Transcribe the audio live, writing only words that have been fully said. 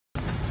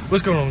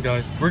What's going on,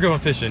 guys? We're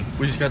going fishing.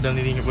 We just got done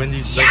eating at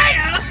Wendy's. Say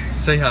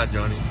hi,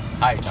 Johnny.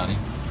 Hi, Johnny.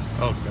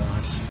 Oh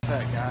gosh.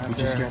 That guy We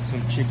there. just got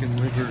some chicken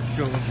liver.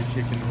 Show him the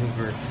chicken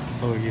liver.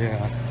 Oh yeah.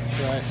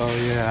 Right. Oh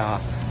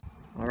yeah.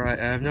 Alright,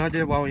 I have no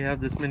idea why we have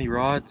this many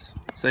rods.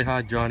 Say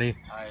hi, Johnny.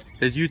 Hi.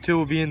 His YouTube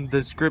will be in the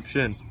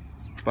description,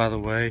 by the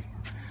way.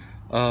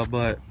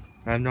 But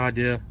I have no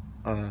idea.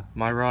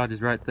 My rod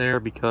is right there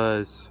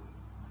because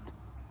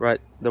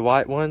the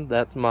white one,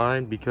 that's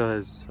mine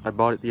because I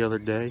bought it the other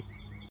day.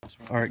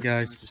 Alright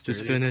guys,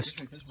 just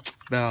finished.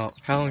 About,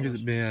 how long has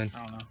it been?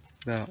 I don't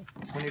know.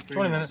 About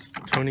 20 minutes.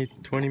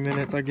 20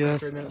 minutes, I guess.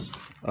 3 minutes.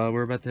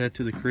 We're about to head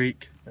to the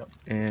creek. Yep.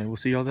 And we'll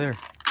see y'all there.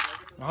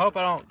 I hope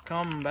I don't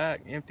come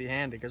back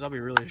empty-handed because I'll be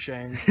really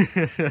ashamed.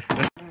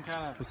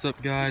 What's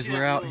up, guys?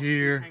 We're out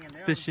here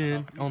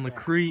fishing on the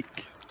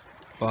creek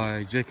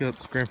by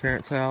Jacob's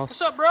grandparents' house.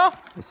 What's up, bro?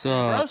 What's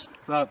up? Bros?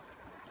 What's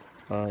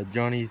up?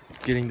 Johnny's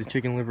getting the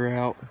chicken liver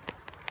out.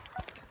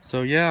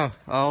 So yeah,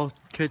 I'll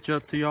catch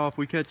up to y'all if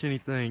we catch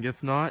anything.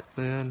 If not,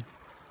 then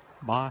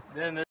bye.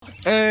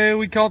 Hey,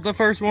 we caught the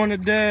first one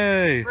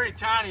today. Pretty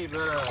tiny,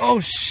 but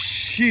Oh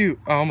shoot!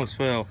 I almost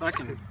fell. if I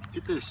can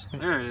get this,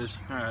 there it is.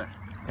 All right.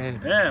 Hey.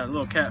 Yeah, a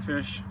little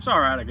catfish. It's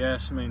all right, I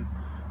guess. I mean,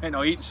 ain't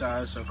no eating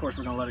size, so of course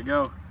we're gonna let it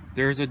go.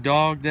 There's a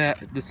dog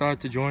that decided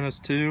to join us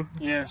too.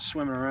 Yeah,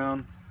 swimming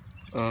around.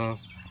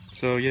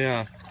 So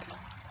yeah.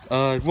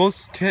 We'll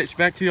catch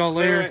back to y'all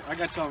later. Wait, I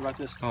gotta tell you about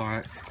this. All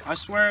right. I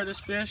swear this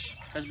fish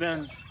has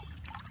been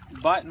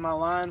biting my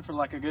line for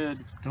like a good,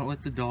 Don't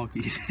let the dog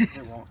eat.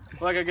 it won't,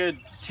 like a good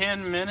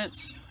 10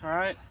 minutes, all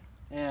right?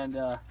 And,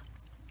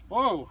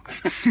 whoa,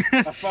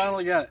 I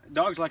finally got it.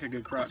 Dogs like a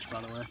good crotch,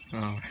 by the way.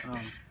 Oh.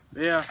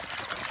 Yeah,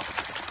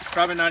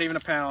 probably not even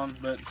a pound,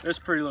 but it's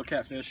a pretty little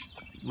catfish.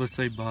 Let's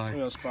say Look at bye.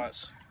 those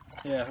spots.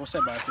 Yeah, we'll say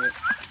bye to it.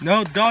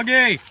 No, doggy!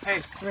 Hey,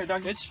 come here,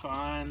 dog. It's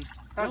fine.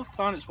 It'll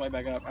find its way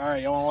back up. All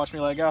right, y'all want to watch me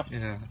let it go?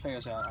 Yeah. Check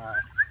this out. All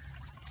right.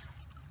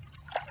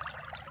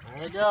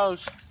 There it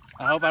goes.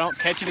 I hope I don't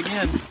catch it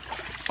again.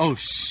 Oh,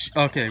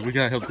 okay, we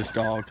gotta help this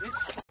dog.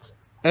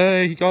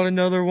 Hey, he got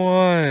another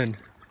one.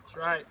 That's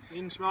right. It's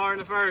even smaller than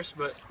the first,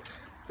 but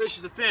fish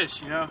is a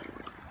fish, you know.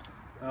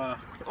 Oh,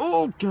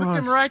 Hooked him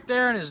gosh. right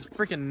there in his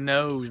freaking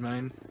nose,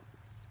 man.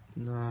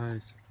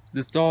 Nice.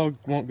 This dog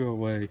won't go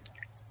away.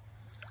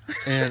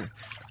 And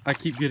I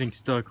keep getting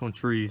stuck on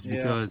trees Yeah.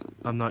 because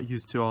I'm not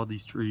used to all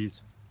these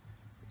trees.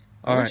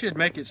 We Alright. should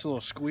make its little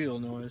squeal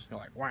noise. You're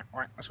like, whack,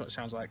 whack. That's what it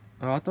sounds like.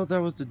 I thought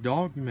that was the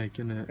dog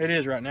making it. It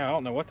is right now. I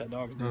don't know what that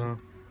dog is doing.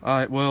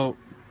 Alright, well,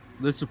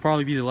 this will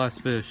probably be the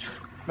last fish.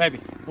 Maybe.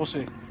 We'll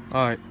see.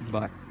 Alright,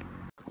 bye.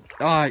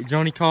 Alright,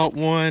 Johnny caught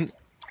one.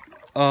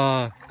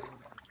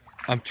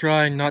 I'm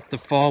trying not to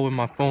fall with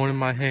my phone in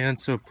my hand,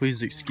 so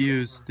please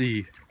excuse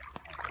the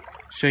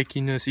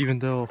shakiness, even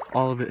though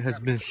all of it has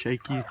been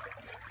shaky.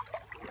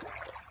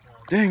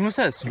 Dang, what's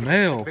that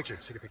smell? Take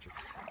a picture.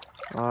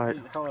 Alright,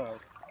 Hello.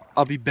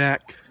 I'll be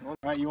back. All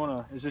right, you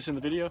want to, is this in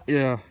the video?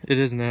 Yeah, it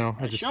is now.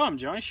 Hey, show him,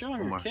 Johnny. Show him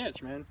your more.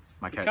 catch, man.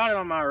 My He catch. caught it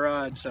on my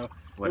rod, so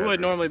Whatever. it would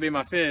normally be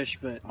my fish,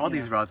 but All you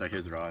these know. rods are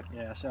his rod.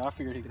 Yeah, so I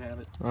figured he could have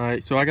it.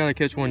 Alright, so I gotta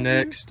catch one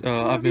next.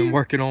 I've been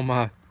working on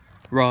my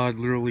rod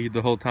literally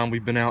the whole time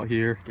we've been out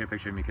here. Get a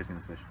picture of me kissing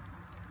this fish.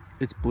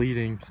 It's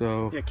bleeding,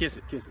 so... Yeah, kiss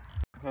it, kiss it.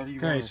 How do you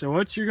Okay, so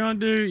what you're gonna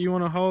do? You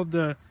want to hold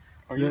the?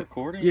 Are you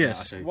recording? Yes.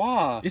 I'll show you.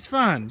 Why? It's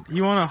fine.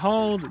 You want to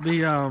hold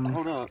the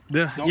Hold up.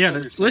 the Don't yeah.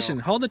 cut yourself. Listen,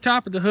 hold the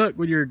top of the hook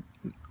with your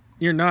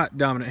not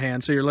dominant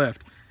hand, so your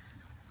left.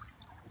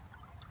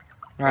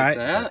 All right.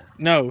 That?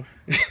 No.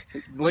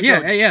 Let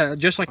Yeah, go. yeah,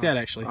 just like that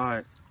actually.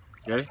 Alright.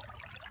 You ready?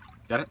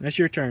 Got it? That's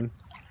your turn.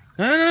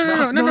 No.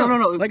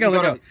 Let go,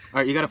 let go.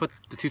 Alright, you gotta put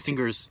the two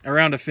fingers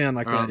Around a fin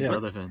like around that. the Yeah.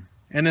 other fin.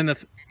 And then the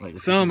Like the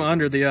two thumb fingers.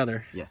 under the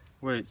other.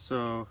 Wait,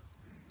 so...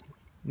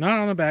 Not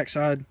on the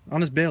backside. On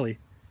his belly.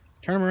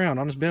 Turn him around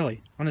on his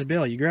belly. On his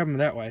belly. You grab him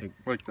that way.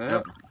 Like that?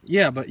 Yep.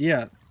 Yeah, but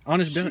yeah, on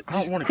his belly. I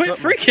don't Just wanna quit cut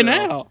freaking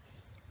myself. out.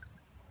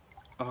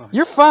 Oh,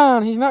 You're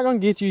fine. He's not gonna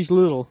get you. He's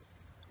little.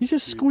 He's a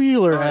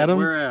squealer, Alright, Adam.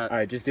 where at?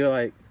 Alright, just do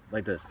it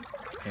like this.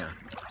 Yeah.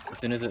 As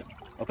soon as it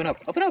open up.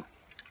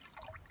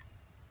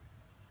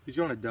 He's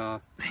gonna die.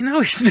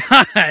 No, he's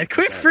not.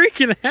 Quit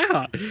freaking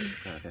out.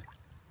 Okay.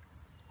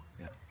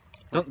 Yeah.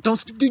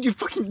 Don't dude,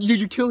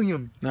 you're killing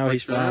him. No, Like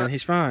he's fine. that?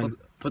 He's fine.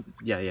 Put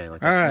yeah, like All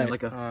that. right.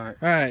 Like a Alright.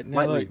 All right, now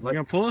Lightly, look, you're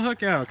gonna pull the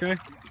hook out, okay?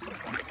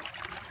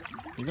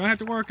 You're gonna have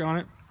to work on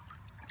it.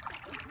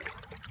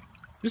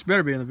 This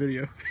better be in the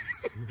video.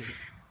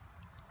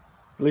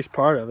 At least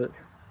part of it.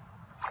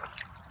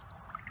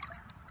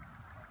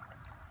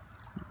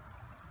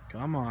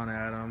 Come on,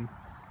 Adam.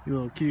 You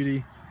little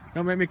cutie.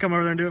 Don't make me come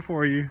over there and do it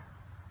for you.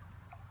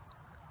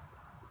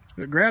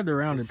 But grab the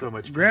rounded so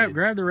much grab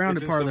pain. the rounded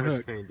It's in part so of the much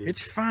hook. pain, dude.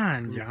 It's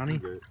fine, Johnny.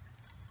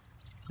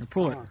 Now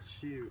pull it. Oh,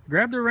 shoot.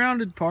 Grab the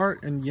rounded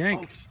part and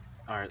yank.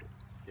 Alright.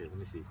 Here, let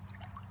me see.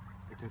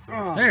 It's in some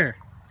Oh. There.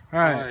 All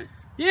right. Alright.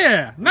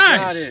 Yeah, got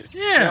nice. it.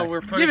 Yeah. Now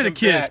we're putting Give it a them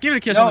kiss. back. Give it a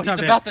kiss No, on the top he's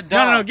of about the head. to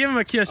No, die. give him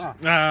a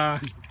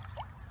kiss.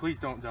 Please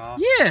don't die.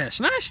 Yes,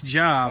 nice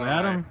job, All right.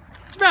 Adam.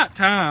 It's about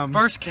time.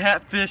 First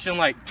catfish in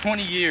like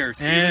 20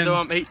 years, even And though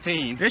I'm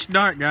 18. It's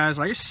dark, guys.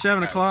 Like, it's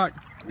 7 o'clock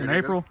in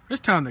April. It's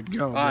time to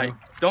go, bro. Alright,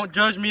 don't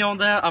judge me on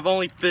that. I've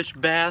only fished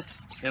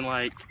bass and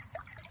like,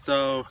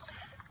 so.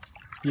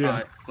 Yeah.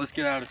 Alright, let's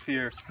get out of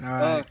here.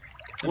 Alright.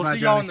 We'll Bye,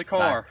 see y'all Johnny. in the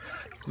car.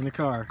 In the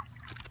car.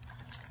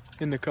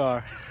 In the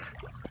car.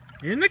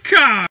 In the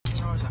car.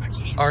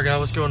 Alright guys,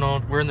 what's going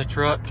on? We're in the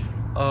truck.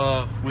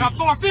 We Got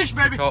 4 fish,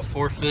 baby. caught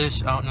 4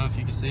 fish. I don't know if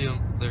you can see them.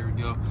 There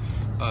we go.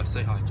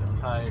 Say hi, John.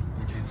 Hi.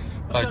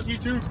 What's up,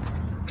 YouTube?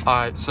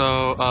 Alright,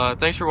 so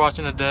thanks for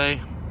watching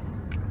today.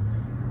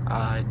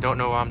 I don't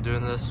know why I'm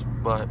doing this,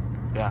 but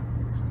yeah.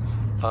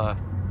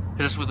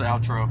 Hit us with the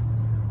outro.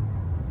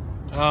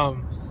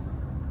 Um,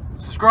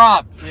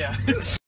 Subscribe! yeah.